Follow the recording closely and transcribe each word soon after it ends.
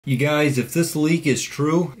You guys, if this leak is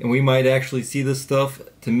true, and we might actually see this stuff,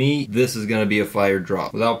 to me, this is going to be a fire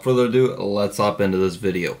drop. Without further ado, let's hop into this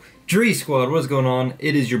video. Dreezy Squad, what's going on?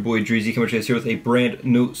 It is your boy Dreezy coming to you guys here with a brand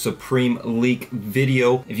new Supreme leak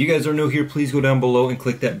video. If you guys are new here, please go down below and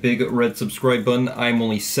click that big red subscribe button. I'm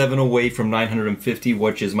only 7 away from 950,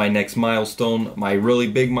 which is my next milestone. My really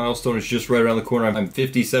big milestone is just right around the corner. I'm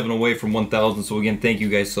 57 away from 1,000, so again, thank you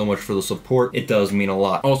guys so much for the support. It does mean a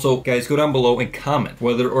lot. Also, guys, go down below and comment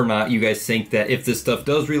whether or not you guys think that if this stuff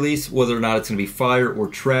does release, whether or not it's going to be fire or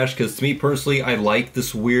trash, because to me personally, I like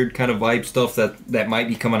this weird kind of vibe stuff that might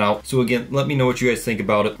be coming out. So again, let me know what you guys think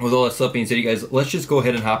about it. With all that stuff being said, you guys, let's just go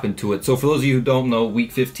ahead and hop into it. So for those of you who don't know,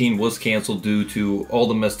 week 15 was canceled due to all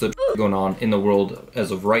the messed up going on in the world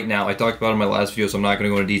as of right now. I talked about it in my last video, so I'm not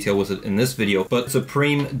going to go into detail with it in this video. But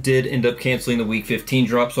Supreme did end up canceling the week 15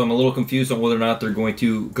 drop, so I'm a little confused on whether or not they're going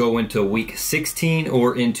to go into week 16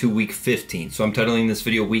 or into week 15. So I'm titling this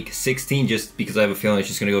video week 16 just because I have a feeling it's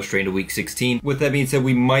just going to go straight into week 16. With that being said,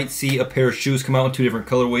 we might see a pair of shoes come out in two different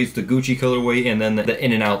colorways, the Gucci colorway and then the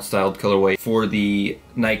In-N-Out styled colorway for the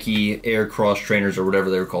Nike Air Cross trainers or whatever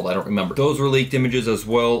they were called. I don't remember. Those were leaked images as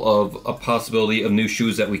well of a possibility of new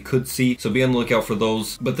shoes that we could see, so be on the lookout for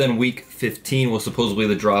those. But then week 15 was supposedly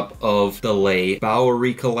the drop of the Leigh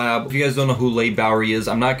Bowery collab. If you guys don't know who Leigh Bowery is,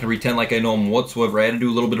 I'm not going to pretend like I know him whatsoever. I had to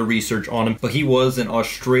do a little bit of research on him, but he was an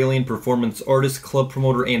Australian performance artist, club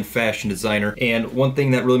promoter, and fashion designer. And one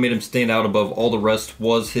thing that really made him stand out above all the rest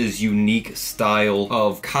was his unique style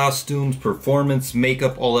of costumes, performance,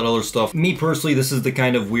 makeup, all that other stuff. Me personally, this is the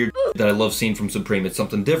kind of weird that I love seeing from Supreme. It's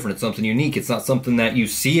something different, it's something unique, it's not something that you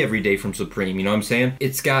see every day from Supreme, you know what I'm saying?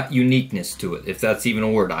 It's got uniqueness to it, if that's even a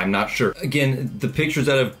word, I'm not sure. Again, the pictures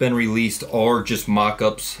that have been released are just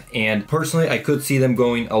mock-ups, and personally I could see them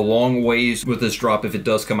going a long ways with this drop if it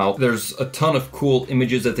does come out. There's a ton of cool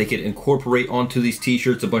images that they could incorporate onto these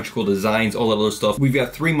t-shirts, a bunch of cool designs, all that other stuff. We've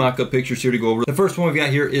got 3 mock-up pictures here to go over. The first one we've got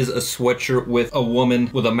here is a sweatshirt with a woman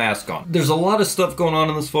with a mask on. There's a lot of stuff going on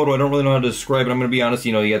in this photo. I don't really know how to describe it. I'm going to be honest,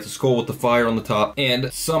 you know, you got the skull with the fire on the top,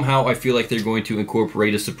 and somehow I feel like they're going to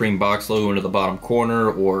incorporate a Supreme box logo into the bottom corner,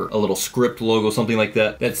 or a little script logo, something like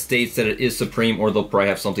that, that states that it is Supreme, or they'll probably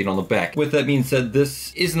have something on the back. With that being said,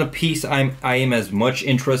 this isn't a piece I am as much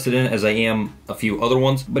interested in as I am a few other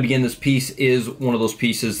ones, but again, this piece is one of those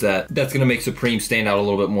pieces that's going to make Supreme stand out a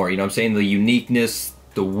little bit more, you know what I'm saying? The uniqueness,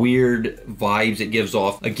 the weird vibes it gives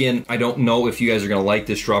off. Again, I don't know if you guys are going to like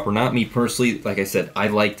this drop or not. Me personally, like I said, I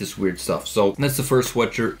like this weird stuff. So that's the first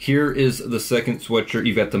sweatshirt. Here is the second sweatshirt.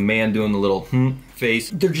 You've got the man doing the little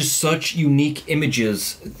face. They're just such unique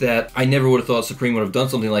images that I never would have thought Supreme would have done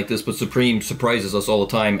something like this, but Supreme surprises us all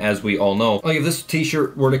the time, as we all know. Like, if this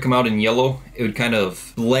t-shirt were to come out in yellow, it would kind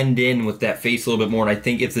of blend in with that face a little bit more, and I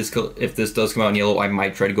think if this does come out in yellow, I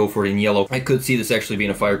might try to go for it in yellow. I could see this actually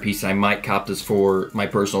being a fire piece, and I might cop this for my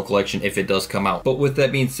personal collection if it does come out. But with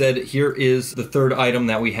that being said, here is the third item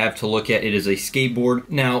that we have to look at. It is a skateboard.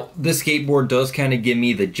 Now, this skateboard does kind of give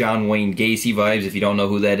me the John Wayne Gacy vibes. If you don't know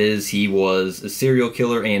who that is, he was a serial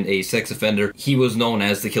killer and a sex offender. He was known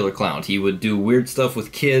as the Killer Clown. He would do weird stuff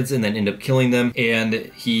with kids and then end up killing them, and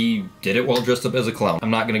he did it while dressed up as a clown. I'm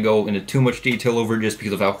not going to go into too much detail over it just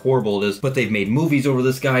because of how horrible it is, but they've made movies over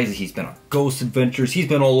this guy. He's been on Ghost Adventures. He's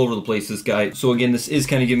been all over the place, this guy. So again, this is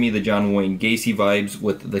kind of giving me the John Wayne Gacy vibes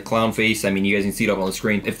with the clown face. I mean, you guys can see it up on the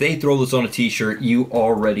screen. If they throw this on a t-shirt, you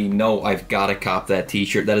already know I've got to cop that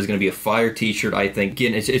t-shirt. That is going to be a fire t-shirt, I think.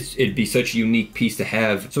 Again, it'd be such a unique piece to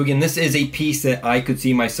have. So again, this is a piece that I could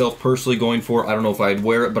see myself personally going for. I don't know if I'd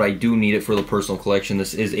wear it, but I do need it for the personal collection.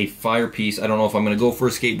 This is a fire piece. I don't know if I'm going to go for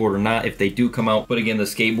a skateboard or not if they do come out, but again, the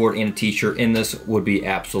skateboard and a t-shirt in this would be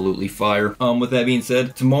absolutely fire. With that being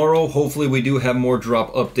said, tomorrow, hopefully we do have more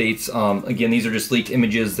drop updates. Again, these are just leaked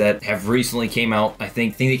images that have recently came out. I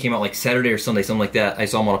think they came out like Saturday or Sunday, something like that. I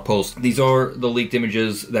saw them on a post. These are the leaked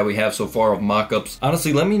images that we have so far of mock-ups.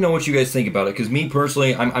 Honestly, let me know what you guys think about it, because me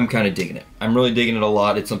personally, I'm kind of digging it. I'm really digging it a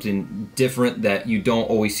lot. It's something different that you don't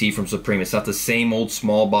always see from Supreme. It's not the same old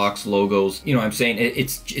small box logos. You know what I'm saying?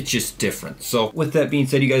 It's just different. So with that being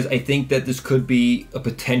said, you guys, I think that this could be a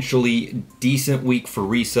potentially decent week for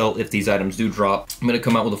resale if these items do drop. I'm going to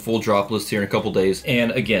come out with a full drop list here in a couple days.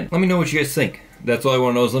 And again, let me know what you guys think. That's all I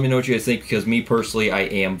want to know, is let me know what you guys think, because me personally, I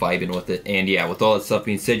am vibing with it. And yeah, with all that stuff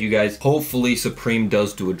being said, you guys, hopefully Supreme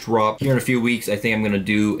does do a drop. Here in a few weeks, I think I'm going to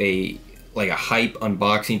do a like a hype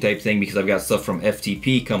unboxing type thing because I've got stuff from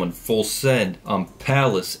FTP coming, Full Send,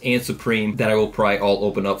 Palace, and Supreme that I will probably all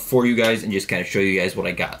open up for you guys and just kind of show you guys what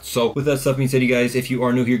I got. So with that stuff being said, you guys, if you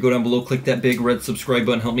are new here, go down below, click that big red subscribe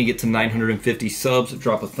button, help me get to 950 subs,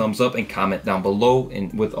 drop a thumbs up and comment down below.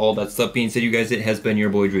 And with all that stuff being said, you guys, it has been your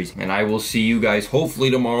boy Dreezy, and I will see you guys hopefully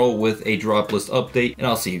tomorrow with a drop list update, and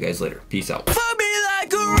I'll see you guys later. Peace out.